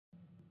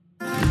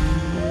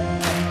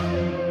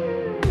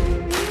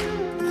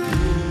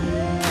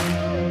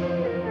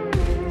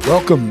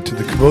Welcome to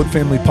the Kavod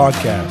Family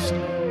Podcast.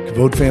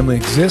 Kavod Family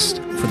exists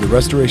for the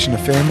restoration of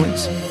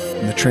families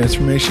and the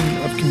transformation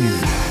of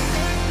community.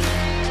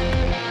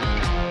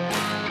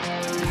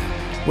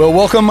 Well,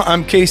 welcome.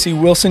 I'm Casey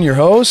Wilson, your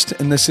host,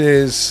 and this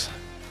is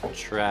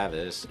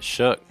Travis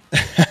Shook.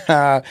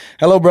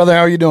 Hello, brother.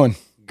 How are you doing?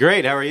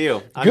 Great. How are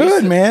you?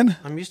 Good, man.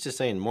 I'm used to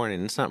saying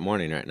morning. It's not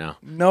morning right now.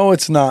 No,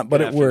 it's not, but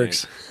Good it afternoon.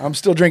 works. I'm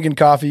still drinking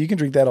coffee. You can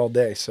drink that all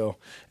day, so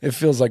it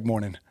feels like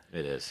morning.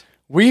 It is.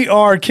 We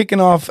are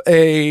kicking off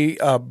a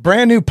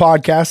brand new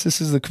podcast.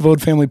 This is the Kavod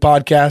Family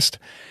Podcast,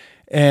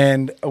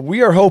 and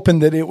we are hoping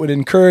that it would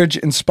encourage,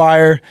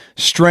 inspire,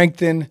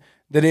 strengthen,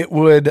 that it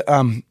would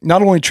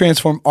not only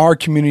transform our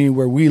community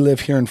where we live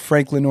here in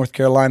Franklin, North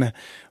Carolina,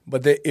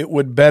 but that it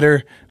would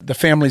better the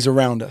families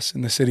around us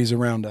and the cities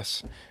around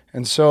us.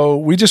 And so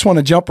we just want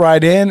to jump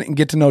right in and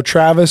get to know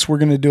Travis. We're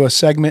going to do a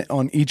segment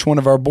on each one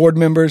of our board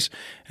members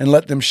and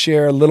let them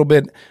share a little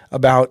bit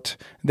about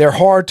their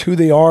heart, who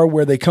they are,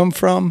 where they come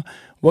from,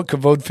 what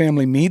Kavod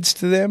Family means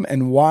to them,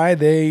 and why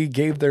they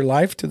gave their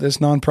life to this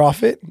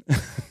nonprofit.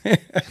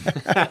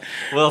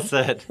 Well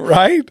said.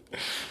 Right?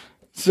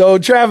 So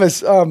Travis,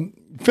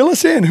 fill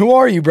us in. Who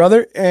are you,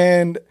 brother?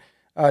 And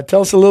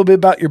tell us a little bit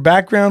about your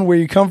background, where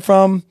you come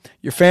from,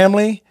 your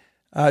family.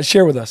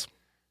 Share with us.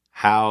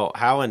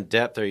 How in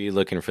depth are you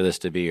looking for this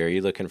to be? Are you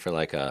looking for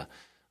like a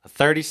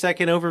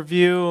 30-second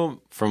overview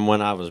from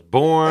when I was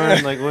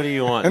born? Like, what do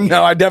you want?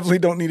 No, I definitely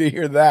don't need to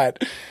hear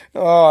that.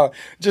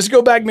 Just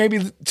go back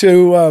maybe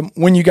to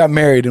when you got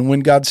married and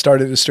when God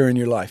started to stir in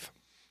your life.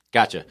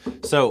 Gotcha.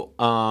 So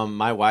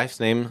my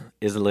wife's name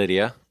is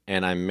Lydia,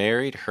 and I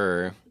married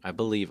her, I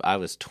believe I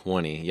was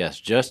 20. Yes,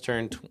 just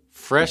turned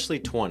freshly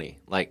 20.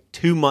 Like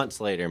 2 months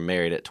later,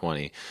 married at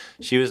 20.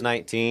 She was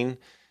 19.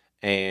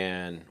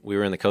 And we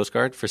were in the Coast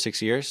Guard for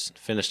 6 years,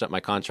 finished up my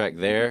contract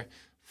there,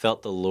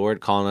 felt the Lord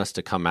calling us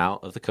to come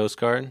out of the Coast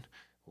Guard,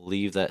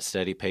 leave that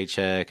steady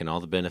paycheck and all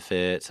the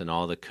benefits and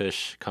all the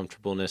cush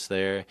comfortableness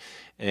there,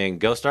 and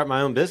go start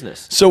my own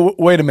business. So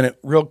wait a minute,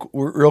 real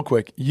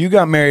quick. You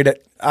got married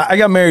I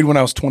got married when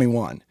I was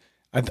 21.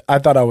 I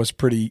thought I was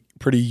pretty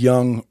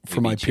young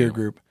for my peer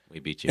group. We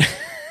beat you.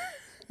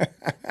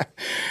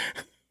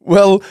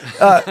 Well,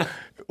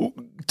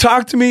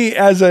 talk to me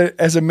as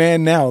a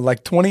man now,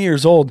 like 20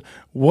 years old.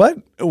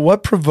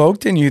 What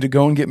provoked in you to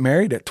go and get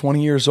married at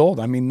 20 years old?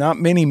 I mean, not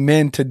many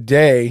men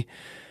today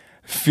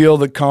feel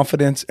the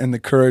confidence and the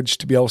courage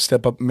to be able to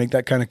step up and make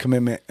that kind of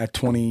commitment at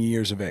 20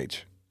 years of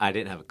age. I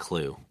didn't have a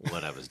clue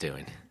what I was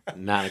doing.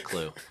 Not a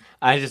clue.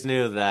 I just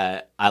knew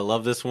that I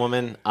love this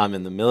woman. I'm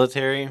in the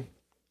military.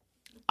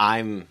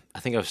 I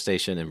think I was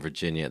stationed in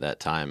Virginia at that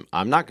time.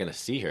 I'm not going to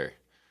see her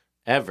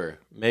ever.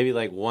 Maybe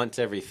like once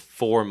every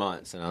 4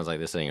 months. And I was like,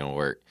 this ain't going to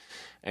work.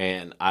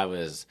 And I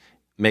was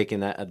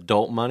making that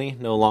adult money,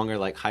 no longer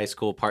like high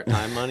school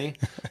part-time money.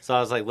 So I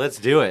was like, let's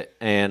do it.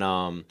 And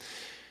I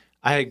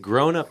had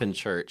grown up in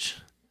church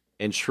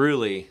and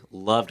truly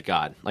loved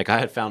God. Like I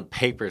had found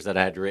papers that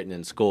I had written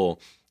in school,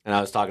 and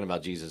I was talking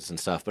about Jesus and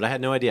stuff, but I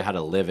had no idea how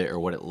to live it or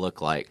what it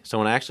looked like. So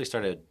when I actually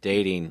started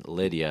dating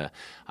Lydia,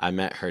 I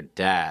met her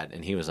dad,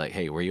 and he was like,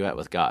 hey, where you at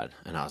with God?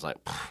 And I was like,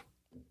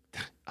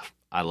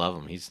 I love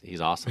him. He's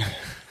awesome.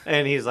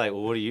 And he's like,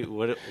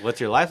 well, what's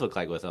your life look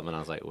like with him? And I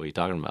was like, what are you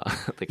talking about?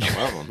 Like,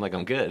 I love him. Like,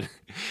 I'm good.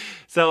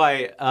 So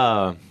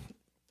at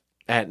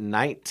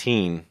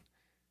 19,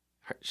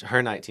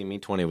 her 19, me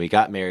 20, we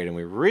got married, and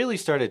we really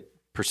started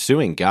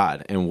pursuing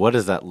God and what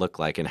does that look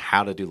like and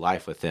how to do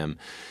life with him,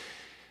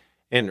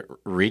 and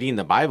reading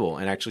the Bible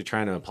and actually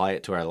trying to apply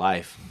it to our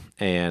life.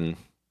 And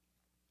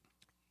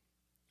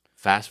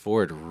fast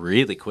forward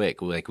really quick,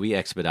 like we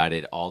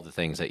expedited all the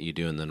things that you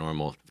do in the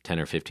normal 10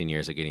 or 15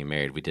 years of getting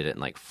married. We did it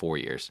in like 4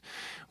 years.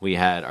 We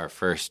had our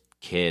first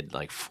kid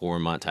like 4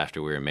 months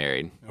after we were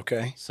married.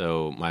 Okay.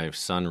 So my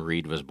son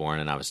Reed was born,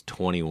 and I was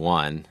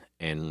 21,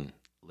 and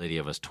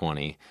Lydia was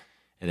 20.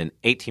 And then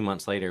 18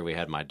 months later, we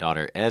had my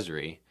daughter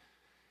Esri.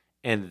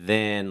 And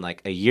then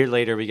like a year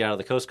later, we got out of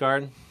the Coast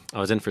Guard. I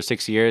was in for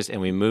 6 years,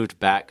 and we moved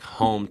back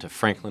home to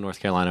Franklin,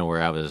 North Carolina,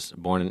 where I was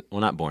born. Well,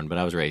 not born, but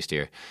I was raised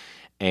here.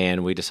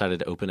 And we decided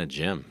to open a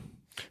gym.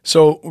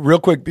 So real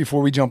quick,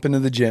 before we jump into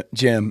the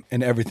gym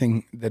and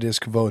everything that is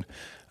Kavod,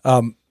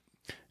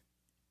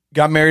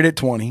 got married at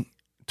 20,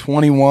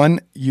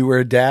 21, you were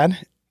a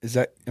dad.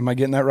 Am I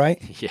getting that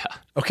right? Yeah.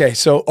 Okay.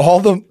 So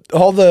all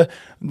the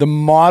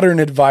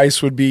modern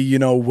advice would be,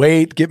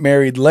 wait, get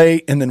married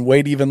late, and then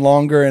wait even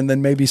longer, and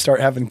then maybe start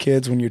having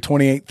kids when you're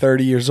 28,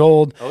 30 years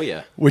old. Oh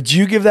yeah. Would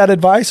you give that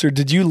advice, or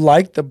did you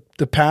like the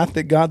path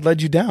that God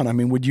led you down? I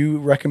mean, would you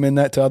recommend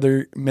that to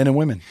other men and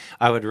women?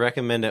 I would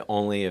recommend it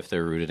only if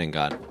they're rooted in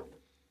God.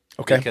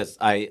 Okay. Because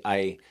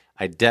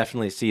I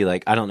definitely see,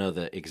 like, I don't know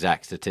the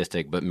exact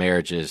statistic, but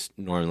marriages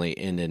normally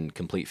end in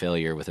complete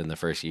failure within the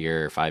first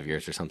year or 5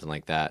 years or something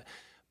like that.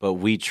 But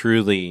we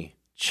truly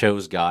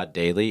chose God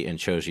daily and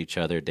chose each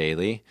other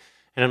daily.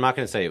 And I'm not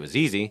going to say it was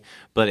easy,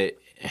 but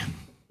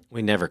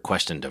we never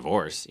questioned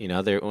divorce. You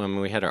know, when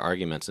we had our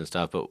arguments and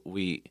stuff, but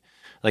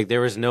there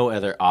was no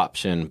other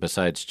option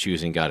besides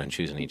choosing God and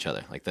choosing each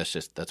other. Like that's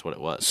what it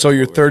was. So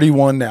you're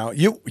 31 now.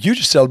 You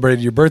just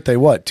celebrated your birthday.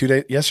 What? 2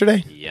 days?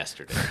 Yesterday?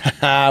 Yesterday.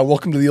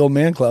 Welcome to the Old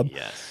Man Club.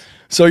 Yes.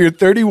 So you're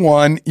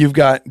 31. You've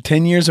got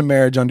 10 years of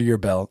marriage under your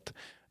belt.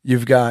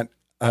 You've got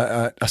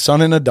a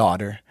son and a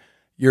daughter.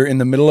 You're in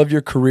the middle of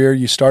your career.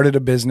 You started a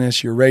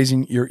business. You're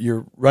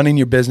running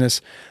your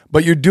business,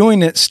 but you're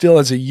doing it still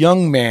as a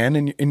young man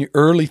in your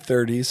early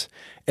 30s.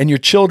 And your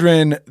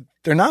children,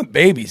 they're not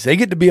babies. They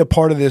get to be a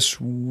part of this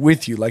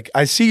with you. Like,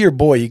 I see your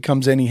boy. He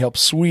comes in. He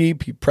helps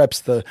sweep. He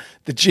preps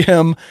the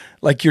gym.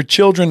 Like, your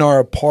children are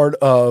a part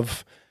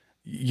of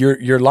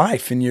your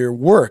life and your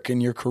work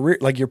and your career,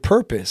 like your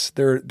purpose.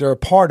 They're a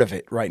part of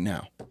it right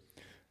now.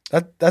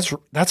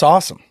 That's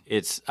awesome.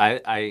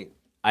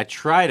 I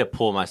try to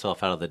pull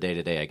myself out of the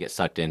day-to-day. I get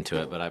sucked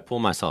into it, but I pull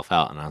myself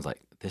out, and I was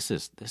like, this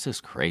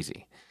is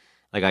crazy.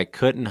 Like, I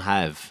couldn't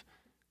have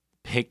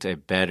picked a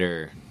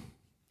better,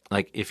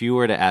 like, if you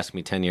were to ask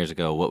me 10 years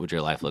ago, what would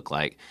your life look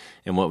like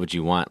and what would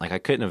you want? Like, I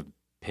couldn't have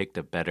picked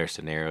a better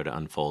scenario to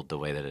unfold the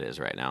way that it is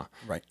right now.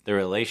 Right. The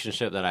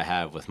relationship that I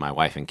have with my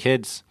wife and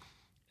kids,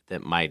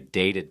 that my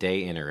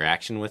day-to-day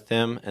interaction with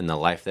them and the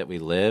life that we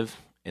live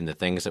and the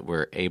things that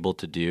we're able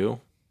to do,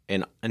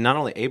 and not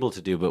only able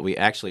to do, but we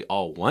actually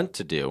all want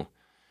to do,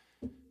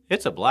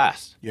 it's a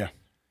blast. Yeah.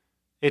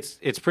 It's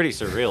pretty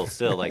surreal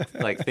still,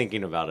 like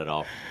thinking about it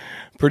all.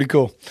 Pretty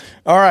cool.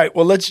 All right,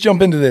 well, let's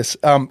jump into this.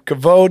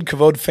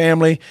 Kavod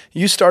family.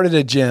 You started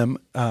a gym,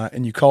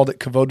 and you called it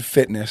Kavod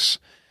Fitness.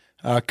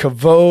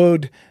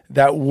 Kavod,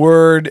 that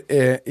word,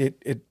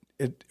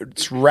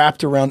 it's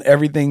wrapped around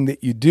everything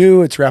that you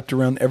do. It's wrapped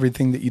around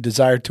everything that you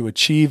desire to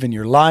achieve in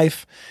your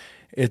life.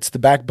 It's the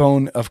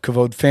backbone of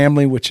Kavod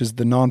Family, which is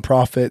the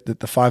nonprofit that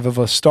the five of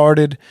us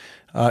started.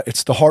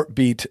 It's the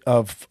heartbeat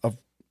of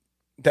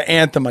the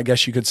anthem, I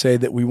guess you could say,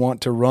 that we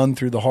want to run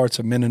through the hearts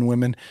of men and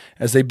women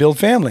as they build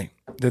family,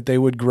 that they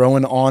would grow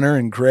in honor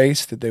and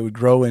grace, that they would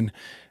grow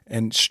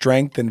in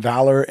strength and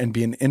valor and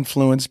be an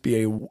influence,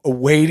 be a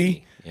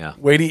weighty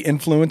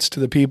influence to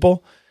the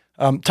people.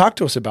 Talk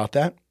to us about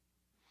that.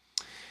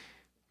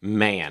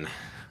 Man,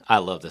 I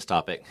love this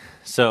topic.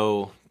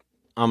 So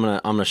I'm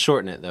gonna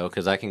shorten it though,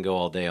 because I can go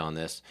all day on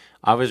this.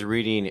 I was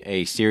reading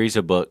a series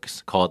of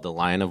books called the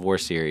Lion of War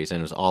series, and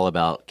it was all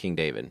about King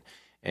David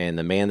and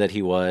the man that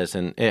he was,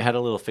 and it had a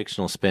little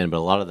fictional spin, but a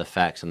lot of the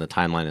facts and the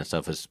timeline and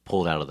stuff was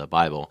pulled out of the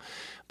Bible.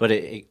 But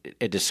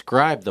it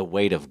described the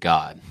weight of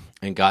God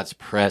and God's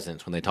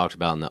presence when they talked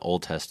about in the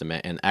Old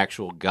Testament, and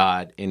actual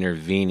God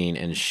intervening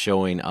and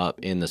showing up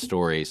in the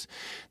stories.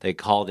 They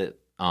called it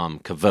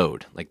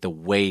kavod, like the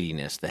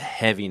weightiness, the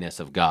heaviness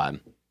of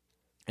God.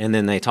 And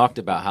then they talked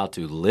about how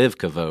to live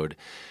kavod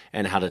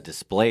and how to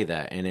display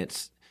that. And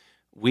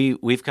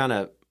we've kind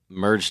of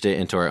merged it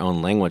into our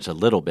own language a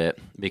little bit,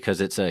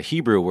 because it's a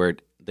Hebrew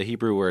word. The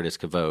Hebrew word is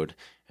kavod,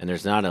 and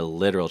there's not a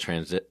literal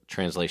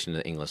translation to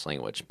the English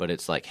language, but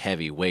it's like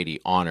heavy, weighty,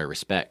 honor,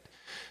 respect.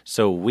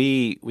 So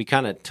we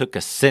kind of took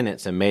a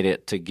sentence and made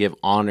it to give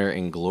honor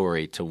and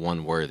glory to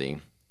one worthy.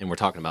 And we're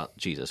talking about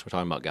Jesus. We're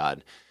talking about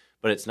God.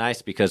 But it's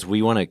nice because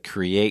we want to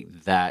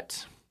create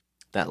that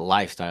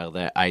lifestyle,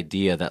 that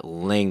idea, that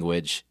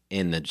language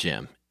in the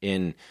gym,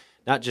 in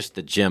not just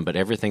the gym, but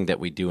everything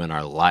that we do in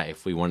our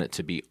life. We want it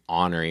to be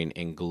honoring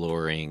and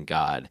glorying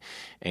God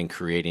and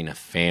creating a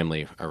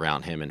family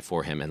around him and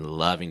for him and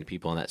loving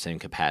people in that same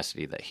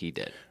capacity that he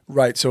did.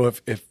 Right. So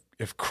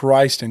if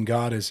Christ and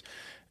God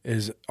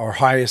is our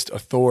highest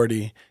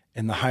authority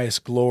and the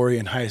highest glory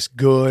and highest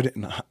good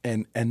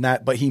and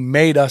that, but he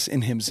made us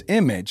in his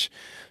image.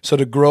 So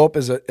to grow up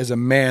as a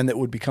man that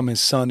would become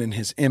his son in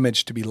his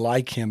image, to be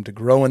like him, to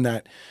grow in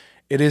that,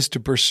 it is to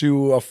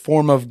pursue a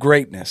form of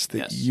greatness,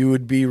 that you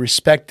would be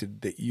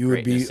respected, that you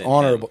would be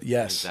honorable.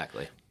 Yes.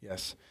 Exactly.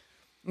 Yes.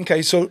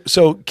 Okay.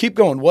 So keep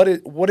going.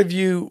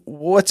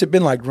 What's it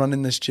been like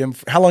running this gym?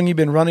 How long you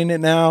been running it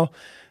now?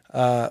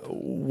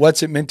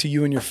 What's it meant to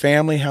you and your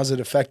family? How's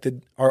it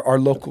affected our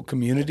local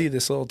community,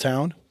 this little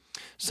town?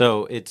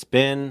 So it's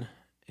been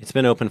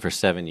open for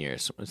 7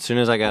 years. As soon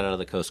as I got out of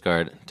the Coast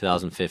Guard,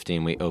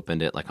 2015, we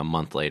opened it like a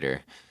month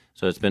later.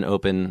 So it's been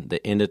open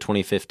the end of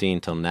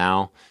 2015 till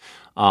now.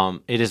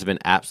 It has been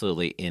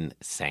absolutely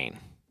insane,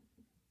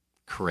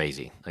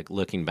 crazy. Like,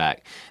 looking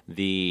back,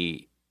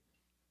 the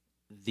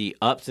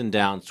ups and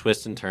downs,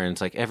 twists and turns,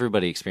 like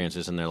everybody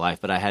experiences in their life,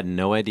 but I had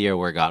no idea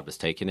where God was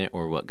taking it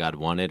or what God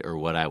wanted or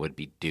what I would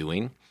be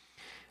doing.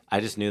 I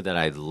just knew that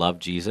I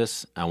loved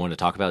Jesus. I wanted to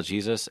talk about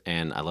Jesus,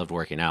 and I loved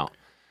working out.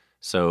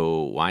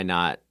 So why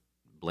not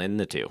blend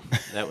the two?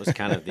 That was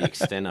kind of the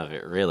extent of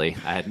it, really.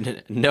 I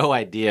had no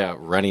idea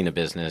running a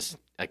business,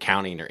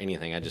 accounting, or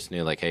anything. I just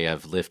knew, like, hey,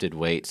 I've lifted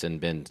weights and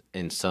been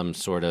in some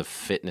sort of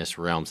fitness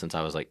realm since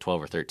I was like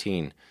 12 or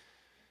 13.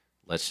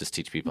 Let's just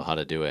teach people how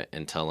to do it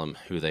and tell them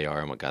who they are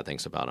and what God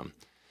thinks about them.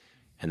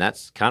 And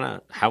that's kind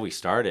of how we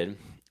started.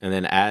 And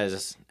then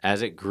as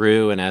it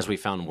grew and as we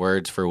found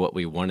words for what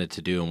we wanted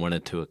to do and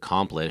wanted to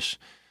accomplish,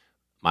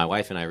 my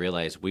wife and I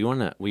realized we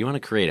want to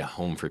create a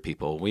home for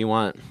people. We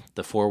want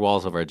the four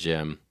walls of our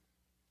gym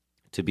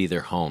to be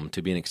their home,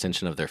 to be an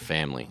extension of their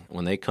family.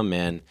 When they come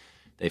in,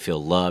 they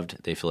feel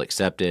loved, they feel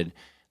accepted.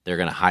 They're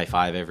going to high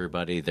five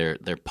everybody. They're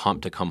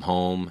pumped to come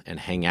home and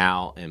hang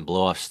out and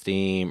blow off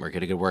steam or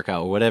get a good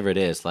workout or whatever it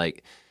is.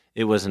 Like,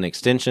 it was an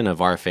extension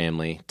of our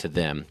family to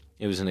them.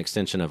 It was an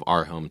extension of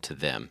our home to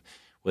them,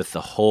 with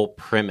the whole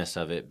premise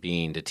of it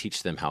being to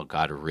teach them how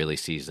God really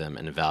sees them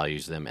and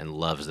values them and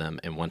loves them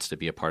and wants to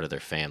be a part of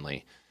their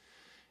family.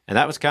 And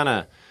that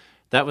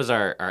was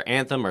our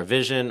anthem, our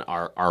vision,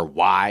 our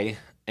why.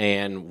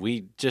 And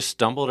we just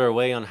stumbled our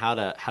way on how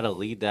to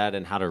lead that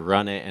and how to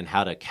run it and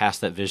how to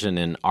cast that vision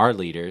in our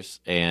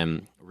leaders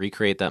and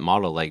recreate that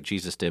model like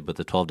Jesus did with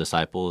the 12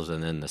 disciples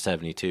and then the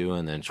 72,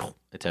 and then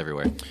it's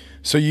everywhere.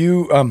 So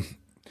you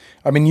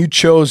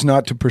chose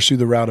not to pursue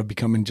the route of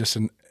becoming just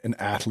an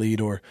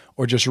athlete or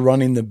just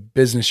running the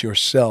business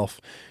yourself.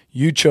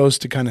 You chose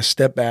to kind of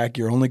step back.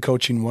 You're only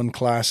coaching one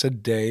class a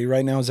day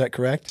right now. Is that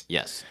correct?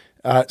 Yes.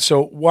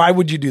 So why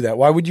would you do that?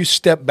 Why would you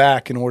step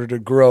back in order to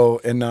grow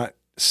and not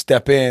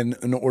step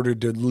in order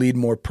to lead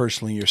more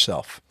personally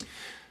yourself?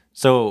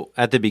 So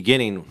at the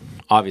beginning,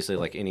 obviously,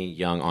 like any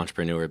young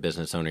entrepreneur,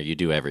 business owner, you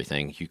do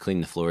everything. You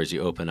clean the floors,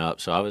 you open up.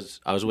 So I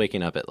was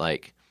waking up at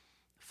like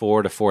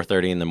 4 to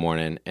 4:30 in the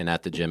morning and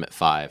at the gym at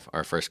 5,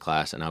 our first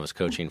class, and I was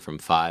coaching from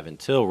 5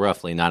 until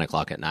roughly 9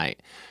 o'clock at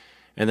night.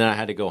 And then I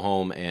had to go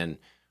home and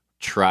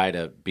try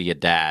to be a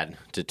dad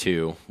to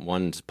 2.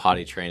 One's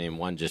potty training,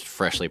 one just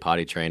freshly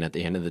potty trained at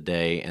the end of the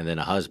day, and then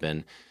a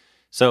husband.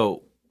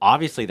 So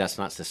obviously that's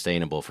not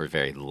sustainable for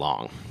very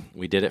long.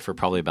 We did it for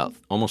probably about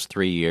almost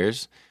 3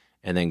 years,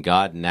 and then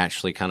God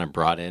naturally kind of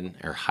brought in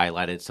or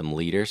highlighted some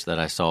leaders that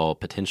I saw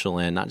potential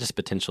in, not just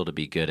potential to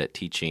be good at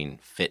teaching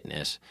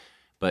fitness,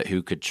 but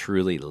who could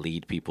truly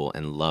lead people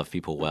and love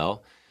people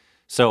well.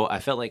 So I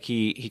felt like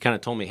he kind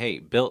of told me, hey,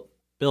 build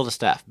a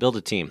staff, build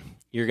a team.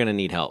 You're going to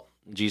need help.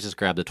 Jesus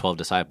grabbed the 12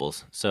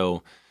 disciples.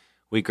 So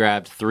we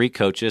grabbed 3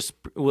 coaches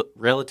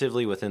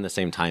relatively within the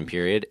same time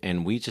period,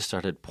 and we just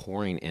started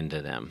pouring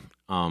into them.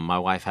 My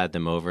wife had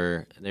them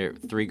over.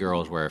 3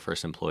 girls were our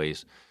first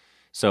employees.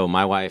 So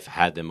my wife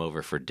had them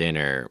over for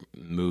dinner,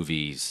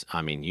 movies,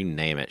 I mean, you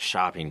name it,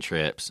 shopping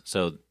trips.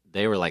 So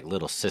they were like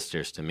little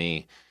sisters to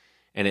me.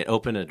 And it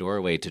opened a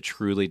doorway to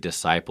truly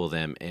disciple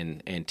them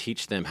and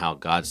teach them how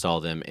God saw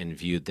them and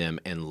viewed them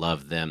and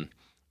loved them.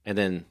 And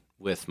then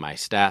with my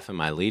staff and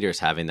my leaders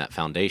having that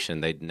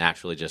foundation, they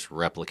naturally just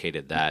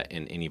replicated that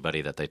in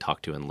anybody that they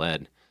talked to and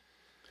led.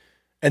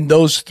 And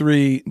those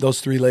three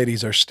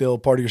ladies are still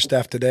part of your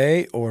staff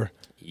today, or?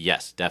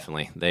 Yes,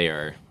 definitely. They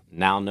are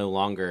now no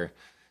longer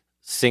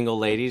single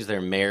ladies. They're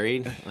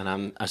married, and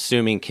I'm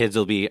assuming kids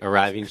will be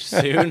arriving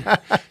soon.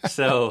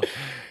 So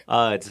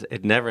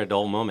it's never a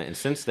dull moment. And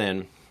since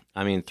then,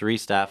 3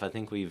 staff, I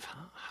think we've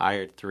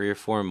hired 3 or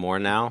 4 more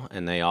now,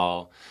 and they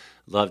all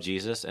love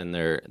Jesus, and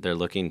they're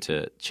looking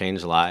to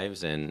change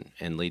lives and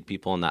lead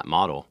people in that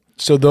model.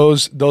 So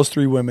those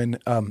 3 women,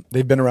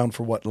 they've been around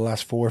for what, the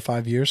last 4 or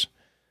 5 years?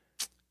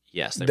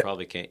 Yes, they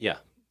probably can't. Yeah,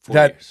 4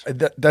 years.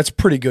 That's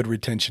pretty good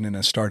retention in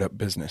a startup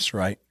business,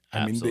 right?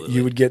 Absolutely.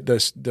 You would get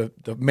the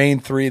main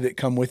 3 that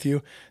come with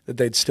you, that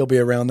they'd still be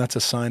around. That's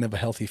a sign of a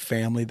healthy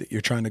family that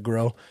you're trying to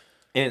grow.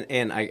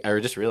 And I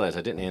just realized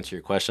I didn't answer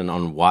your question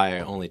on why I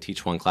only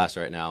teach one class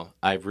right now.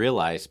 I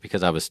realized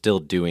because I was still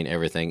doing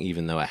everything,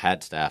 even though I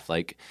had staff,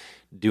 like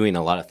doing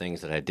a lot of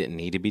things that I didn't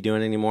need to be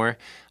doing anymore.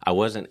 I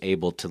wasn't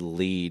able to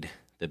lead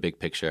the big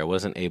picture. I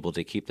wasn't able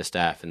to keep the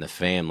staff and the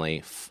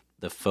family,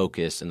 the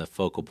focus and the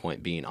focal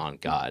point being on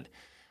God.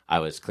 I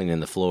was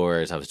cleaning the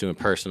floors, I was doing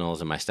personals,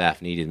 and my staff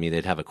needed me.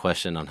 They'd have a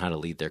question on how to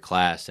lead their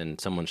class,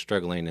 and someone's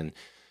struggling, and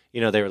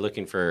they were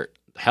looking for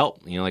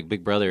help, like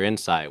Big Brother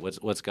insight.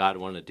 What's God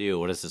want to do?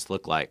 What does this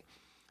look like?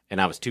 And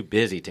I was too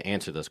busy to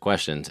answer those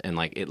questions, and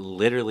like it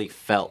literally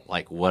felt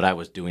like what I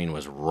was doing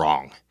was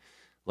wrong.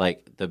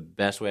 Like the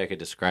best way I could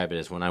describe it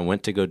is when I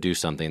went to go do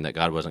something that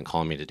God wasn't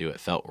calling me to do, it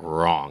felt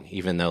wrong,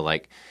 even though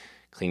like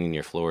cleaning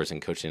your floors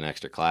and coaching an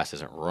extra class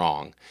isn't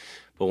wrong.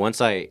 But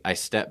once I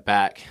stepped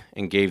back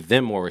and gave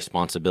them more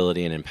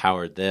responsibility and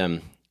empowered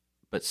them,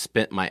 but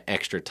spent my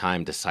extra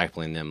time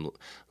discipling them,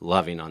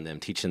 loving on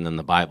them, teaching them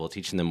the Bible,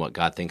 teaching them what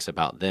God thinks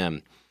about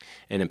them,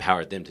 and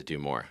empowered them to do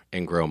more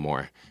and grow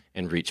more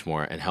and reach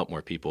more and help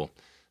more people.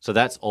 So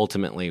that's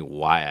ultimately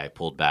why I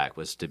pulled back,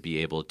 was to be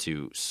able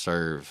to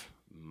serve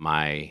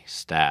my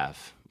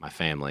staff, my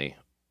family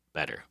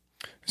better.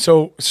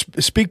 So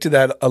speak to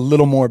that a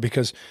little more,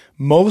 because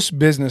most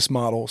business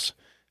models,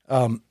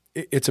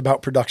 it's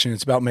about production.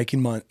 It's about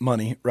making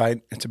money,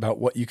 right? It's about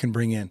what you can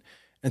bring in.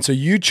 And so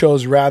you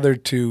chose rather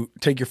to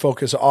take your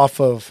focus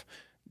off of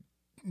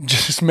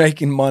just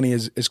making money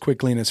as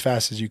quickly and as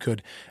fast as you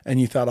could.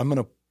 And you thought, I'm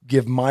going to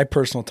give my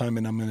personal time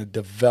and I'm going to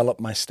develop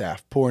my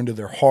staff, pour into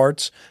their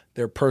hearts,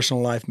 their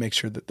personal life, make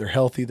sure that they're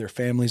healthy, their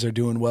families are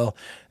doing well.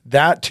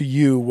 That to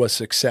you was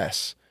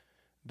success.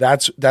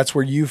 That's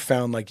where you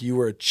found like you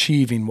were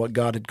achieving what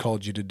God had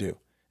called you to do.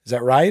 Is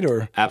that right?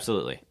 Or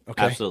Absolutely.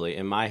 Okay. Absolutely.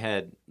 In my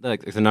head,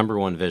 like the number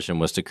one vision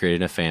was to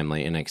create a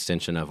family, an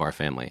extension of our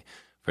family,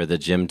 for the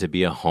gym to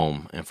be a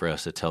home and for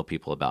us to tell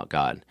people about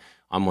God.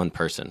 I'm one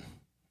person.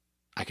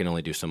 I can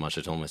only do so much.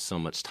 There's only so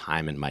much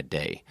time in my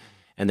day.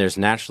 And there's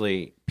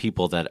naturally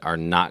people that are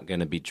not going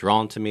to be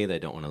drawn to me. They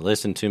don't want to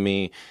listen to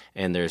me.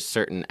 And there's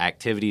certain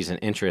activities and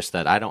interests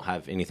that I don't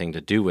have anything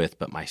to do with,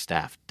 but my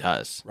staff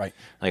does. Right.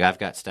 Like I've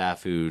got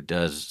staff who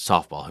does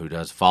softball, who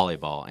does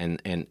volleyball,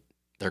 and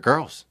they're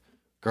girls.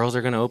 Girls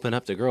are going to open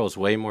up to girls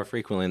way more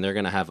frequently, and they're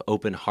going to have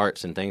open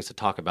hearts and things to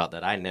talk about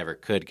that I never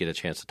could get a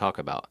chance to talk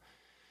about.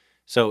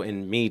 So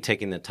in me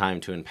taking the time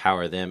to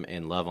empower them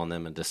and love on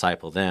them and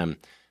disciple them,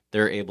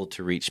 they're able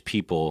to reach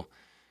people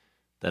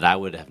that I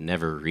would have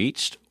never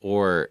reached,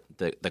 or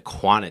the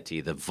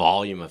quantity, the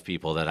volume of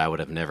people that I would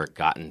have never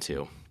gotten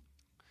to.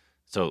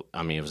 So,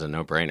 I mean, it was a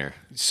no-brainer.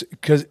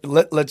 Because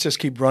let's just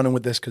keep running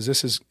with this, because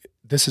this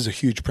is a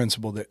huge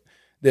principle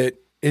that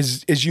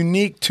is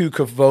unique to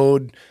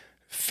Kavod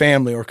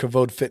family or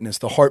Kavod Fitness,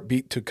 the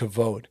heartbeat to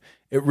Kavod.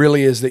 It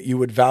really is that you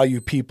would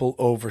value people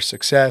over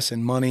success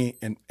and money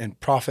and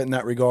profit in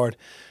that regard,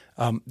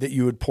 that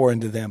you would pour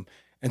into them.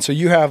 And so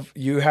you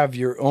have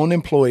your own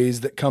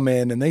employees that come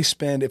in and they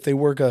spend, if they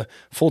work a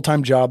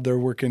full-time job, they're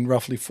working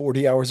roughly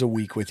 40 hours a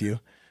week with you,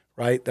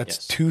 right? That's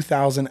Yes.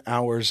 2,000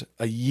 hours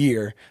a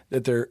year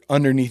that they're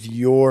underneath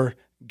your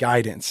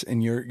guidance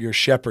and your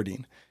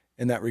shepherding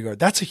in that regard.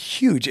 That's a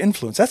huge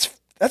influence.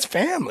 That's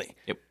family.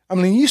 Yep. I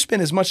mean, you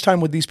spend as much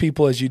time with these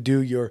people as you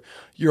do your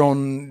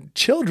own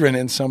children,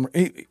 and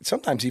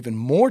sometimes even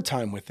more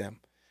time with them.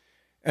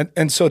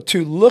 And so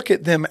to look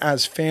at them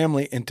as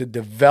family and to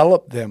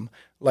develop them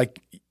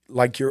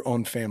like your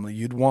own family,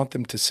 you'd want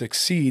them to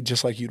succeed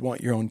just like you'd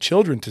want your own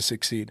children to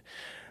succeed.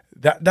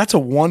 That's a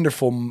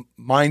wonderful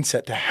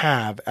mindset to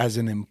have as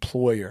an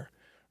employer,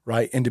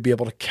 right? And to be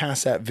able to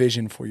cast that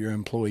vision for your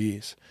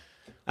employees.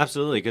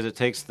 Absolutely, because it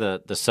takes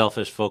the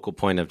selfish focal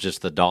point of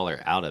just the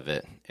dollar out of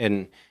it.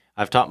 And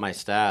I've taught my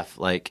staff,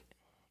 like,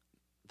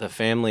 the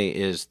family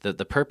is, the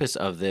purpose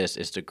of this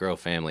is to grow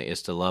family,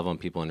 is to love on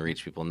people and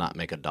reach people, not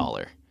make a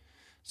dollar.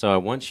 So I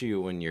want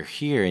you, when you're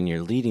here and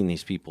you're leading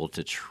these people,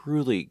 to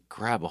truly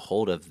grab a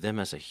hold of them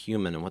as a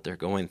human and what they're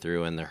going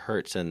through and their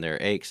hurts and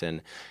their aches,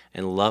 and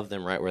love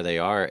them right where they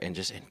are and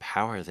just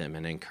empower them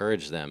and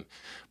encourage them.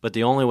 But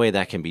the only way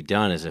that can be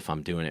done is if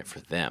I'm doing it for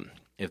them.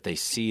 If they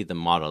see the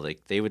model,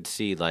 like they would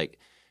see, like,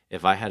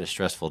 if I had a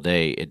stressful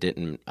day, I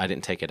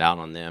didn't take it out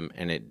on them,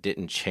 and it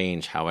didn't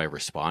change how I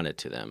responded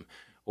to them.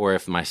 Or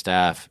if my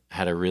staff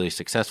had a really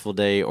successful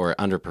day or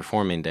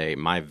underperforming day,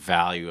 my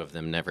value of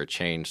them never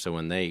changed. So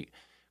when they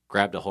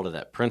grabbed a hold of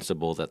that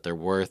principle that their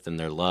worth and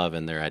their love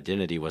and their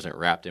identity wasn't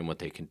wrapped in what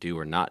they can do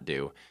or not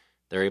do,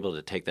 they're able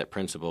to take that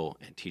principle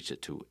and teach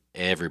it to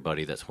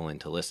everybody that's willing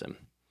to listen.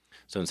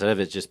 So instead of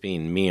it just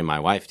being me and my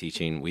wife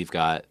teaching, we've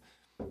got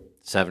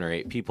 7 or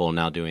 8 people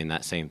now doing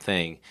that same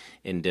thing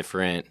in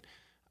different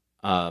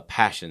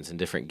passions and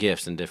different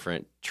gifts and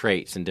different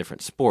traits and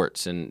different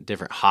sports and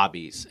different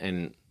hobbies.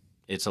 And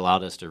it's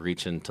allowed us to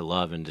reach into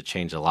love and to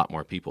change a lot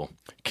more people.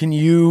 Can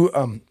you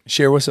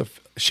share with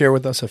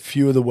us a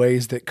few of the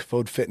ways that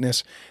Kavod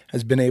Fitness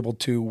has been able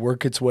to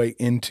work its way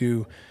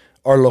into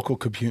our local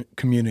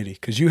community?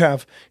 Because you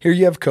have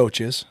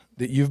coaches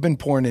that you've been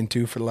pouring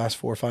into for the last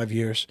 4 or 5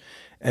 years,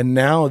 and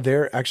now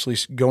they're actually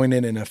going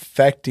in and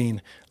affecting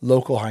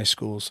local high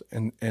schools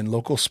and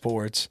local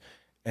sports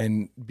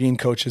and being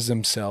coaches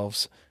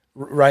themselves,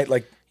 right?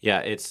 Like, yeah,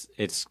 it's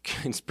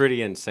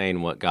pretty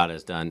insane what God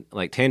has done,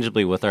 like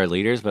tangibly with our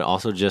leaders, but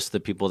also just the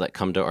people that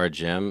come to our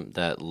gym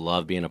that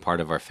love being a part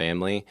of our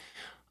family.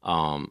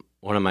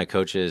 One of my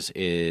coaches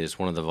is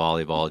one of the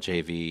volleyball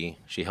JV.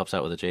 She helps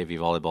out with the JV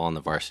volleyball and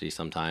the varsity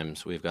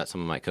sometimes. We've got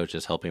some of my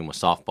coaches helping with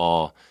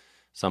softball.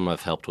 Some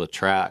have helped with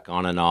track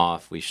on and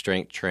off. We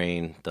strength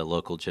train the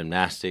local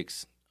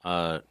gymnastics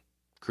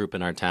group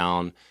in our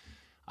town.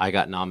 I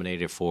got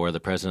nominated for the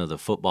president of the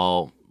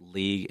football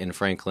league in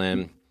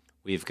Franklin.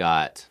 We've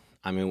got,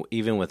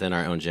 even within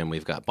our own gym,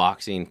 we've got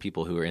boxing,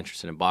 people who are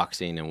interested in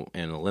boxing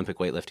and Olympic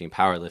weightlifting,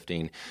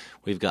 powerlifting.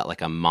 We've got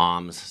like a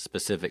moms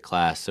specific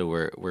class. So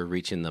we're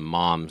reaching the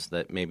moms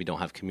that maybe don't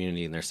have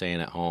community and they're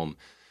staying at home.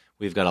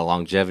 We've got a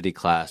longevity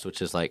class,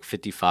 which is like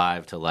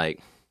 55 to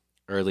like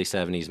early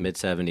 70s, mid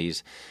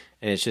 70s.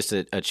 And it's just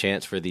a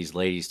chance for these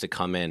ladies to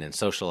come in and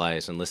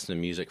socialize and listen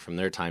to music from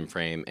their time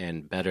frame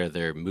and better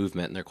their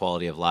movement and their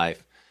quality of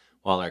life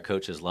while our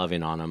coach is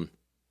loving on them.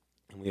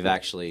 And we've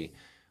actually,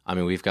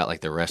 we've got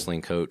like the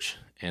wrestling coach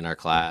in our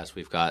class.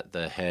 We've got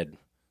the head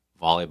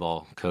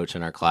volleyball coach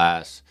in our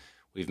class.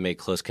 We've made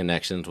close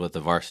connections with the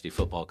varsity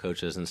football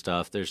coaches and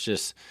stuff. There's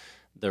just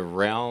the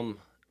realm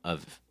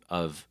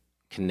of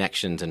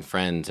connections and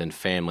friends and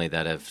family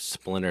that have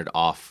splintered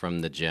off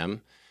from the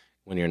gym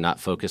when you're not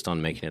focused on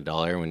making a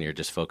dollar, when you're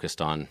just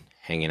focused on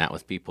hanging out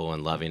with people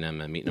and loving them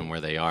and meeting them where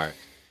they are.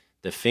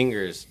 The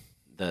fingers,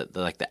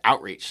 the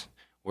outreach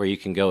where you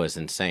can go is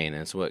insane.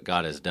 And it's what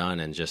God has done,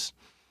 and just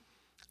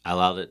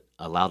allowed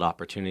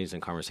opportunities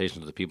and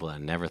conversations with people that I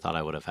never thought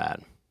I would have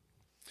had.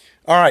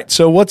 All right.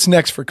 So what's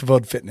next for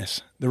Kavod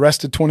Fitness? The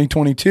rest of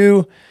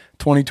 2022,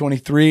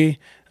 2023.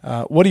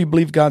 What do you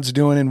believe God's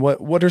doing, and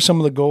what are some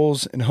of the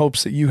goals and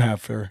hopes that you have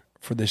for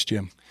this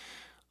gym?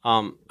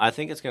 I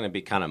think it's going to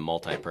be kind of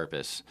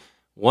multi-purpose.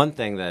 One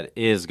thing that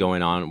is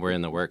going on, we're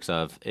in the works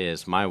of,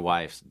 is my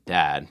wife's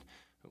dad.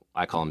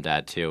 I call him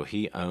Dad too.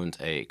 He owns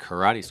a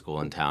karate school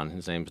in town.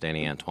 His name's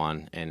Danny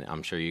Antoine, and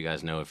I'm sure you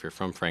guys know, if you're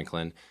from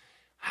Franklin,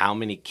 how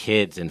many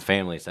kids and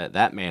families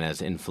that man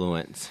has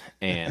influenced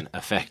and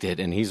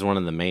affected. And he's one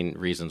of the main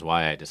reasons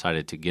why I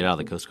decided to get out of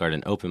the Coast Guard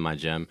and open my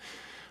gym.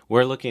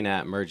 We're looking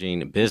at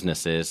merging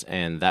businesses,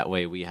 and that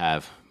way we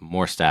have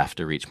more staff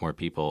to reach more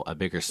people, a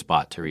bigger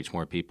spot to reach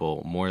more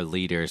people, more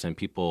leaders, and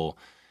people,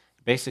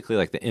 basically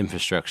like the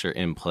infrastructure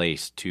in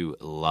place to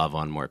love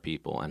on more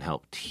people and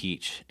help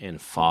teach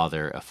and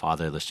father a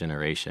fatherless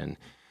generation.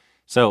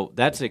 So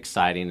that's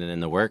exciting and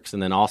in the works.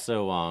 And then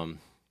also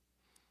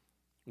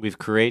we've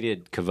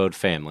created Kavod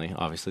Family,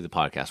 obviously the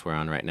podcast we're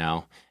on right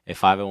now, a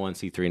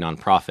 501c3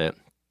 nonprofit.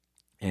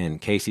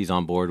 And Casey's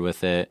on board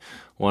with it.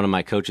 One of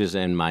my coaches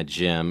in my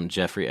gym,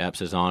 Jeffrey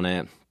Epps, is on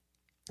it.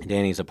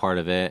 Danny's a part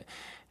of it.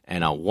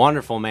 And a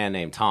wonderful man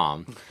named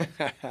Tom.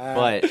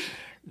 But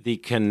the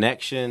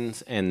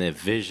connections and the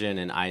vision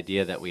and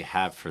idea that we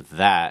have for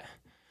that,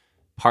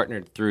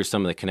 partnered through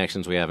some of the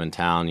connections we have in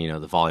town,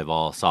 the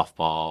volleyball,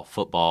 softball,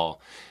 football,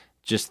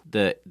 just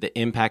the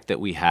impact that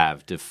we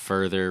have to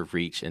further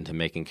reach into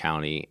Macon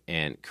County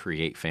and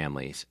create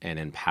families and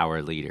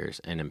empower leaders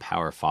and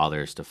empower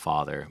fathers to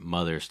father,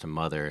 mothers to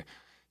mother,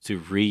 to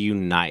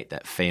reunite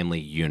that family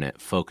unit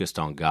focused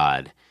on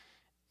God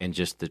and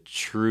just the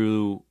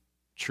true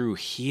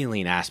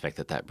healing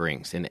aspect that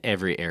brings in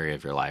every area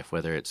of your life,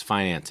 whether it's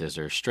finances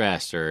or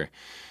stress or,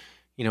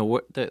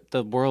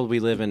 the world we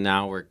live in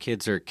now where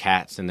kids are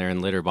cats and they're in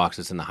litter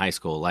boxes in the high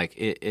school. Like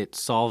it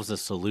solves a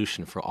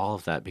solution for all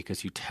of that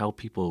because you tell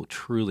people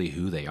truly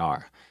who they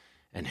are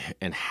and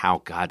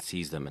how God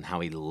sees them and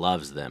how he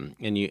loves them.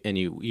 And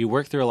you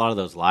work through a lot of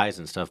those lies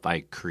and stuff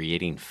by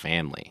creating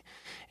family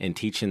and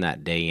teaching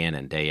that day in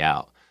and day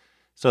out.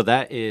 So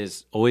that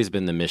is always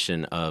been the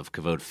mission of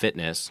Kavod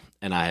Fitness,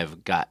 and I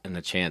have gotten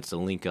a chance to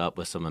link up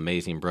with some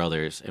amazing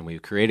brothers, and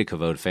we've created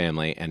Kavod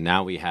Family, and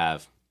now we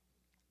have,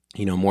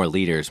 more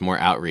leaders, more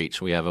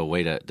outreach. We have a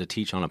way to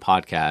teach on a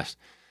podcast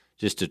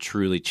just to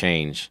truly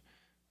change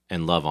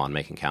and love on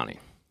Macon County.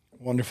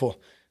 Wonderful.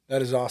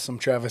 That is awesome,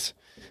 Travis.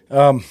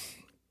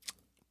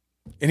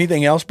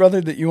 Anything else,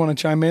 brother, that you want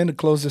to chime in to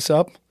close this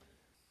up?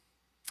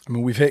 I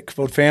mean, we've hit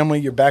Kavod Family,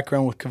 your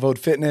background with Kavod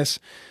Fitness.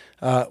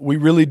 We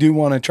really do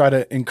want to try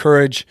to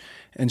encourage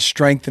and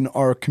strengthen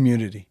our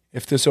community.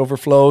 If this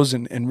overflows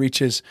and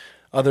reaches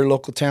other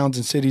local towns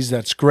and cities,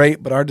 that's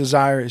great. But our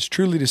desire is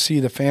truly to see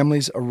the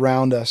families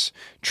around us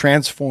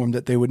transformed,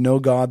 that they would know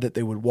God, that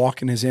they would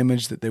walk in his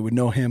image, that they would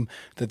know him,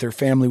 that their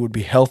family would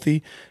be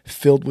healthy,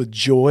 filled with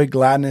joy,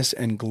 gladness,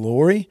 and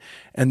glory,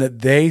 and that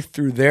they,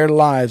 through their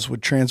lives,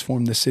 would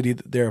transform the city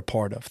that they're a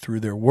part of, through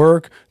their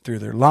work, through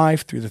their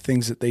life, through the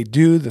things that they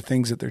do, the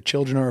things that their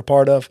children are a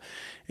part of.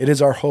 It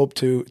is our hope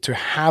to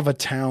have a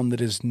town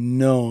that is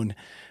known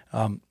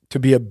to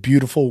be a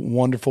beautiful,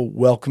 wonderful,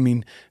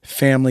 welcoming,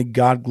 family,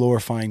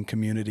 God-glorifying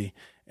community.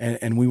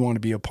 And we want to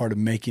be a part of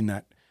making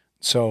that.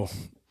 So,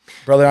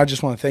 brother, I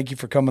just want to thank you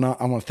for coming on.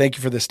 I want to thank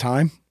you for this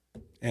time.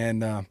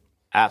 And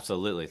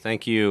absolutely.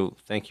 Thank you.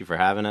 Thank you for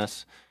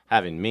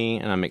having me.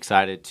 And I'm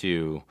excited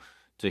to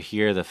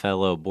hear the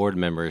fellow board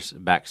members'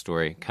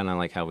 backstory, kind of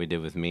like how we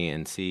did with me,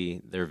 and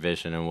see their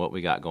vision and what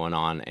we got going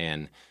on.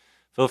 And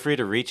feel free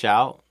to reach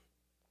out.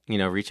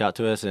 Reach out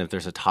to us, and if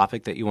there's a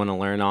topic that you want to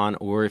learn on,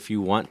 or if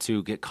you want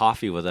to get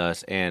coffee with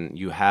us and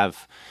you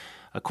have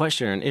a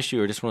question or an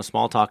issue or just want to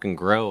small talk and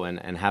grow and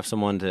have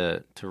someone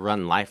to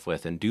run life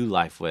with and do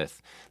life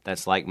with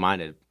that's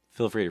like-minded,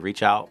 feel free to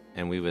reach out,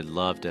 and we would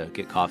love to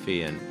get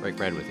coffee and break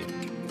bread with you.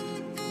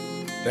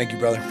 Thank you,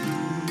 brother.